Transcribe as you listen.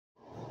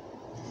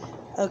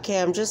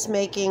Okay, I'm just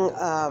making,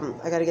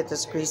 I gotta get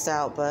this grease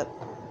out, but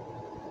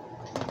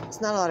it's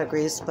not a lot of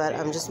grease, but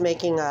I'm just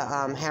making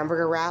a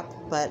hamburger wrap,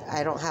 but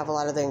I don't have a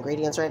lot of the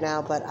ingredients right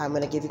now, but I'm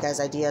gonna give you guys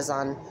ideas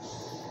on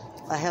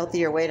a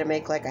healthier way to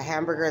make like a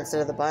hamburger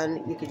instead of the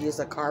bun. You could use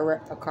a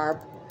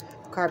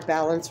carb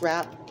balance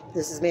wrap.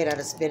 This is made out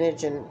of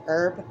spinach and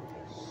herb.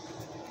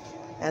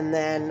 And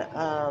then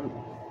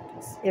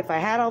if I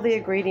had all the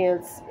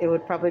ingredients, it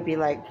would probably be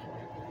like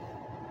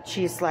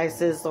cheese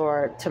slices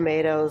or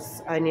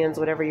tomatoes, onions,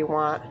 whatever you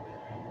want.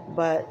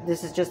 But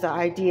this is just an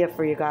idea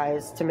for you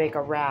guys to make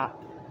a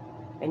wrap.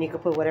 And you can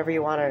put whatever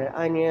you want on it,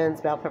 onions,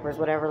 bell peppers,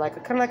 whatever, like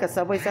kind of like a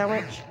Subway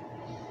sandwich.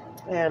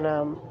 And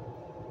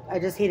I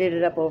just heated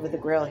it up over the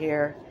grill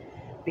here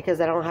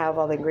because I don't have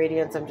all the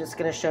ingredients. I'm just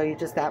going to show you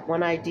just that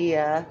one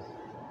idea,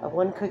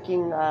 one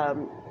cooking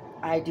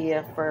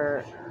idea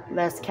for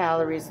less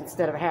calories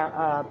instead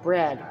of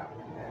bread.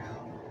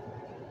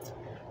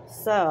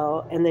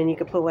 So, and then you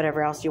can put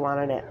whatever else you want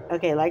on it.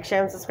 Okay, like,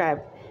 share, and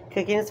subscribe.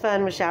 Cooking is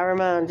fun with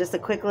Shawarma. Just a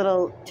quick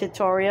little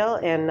tutorial,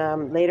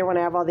 and later when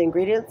I have all the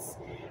ingredients,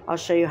 I'll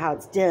show you how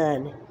it's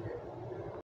done.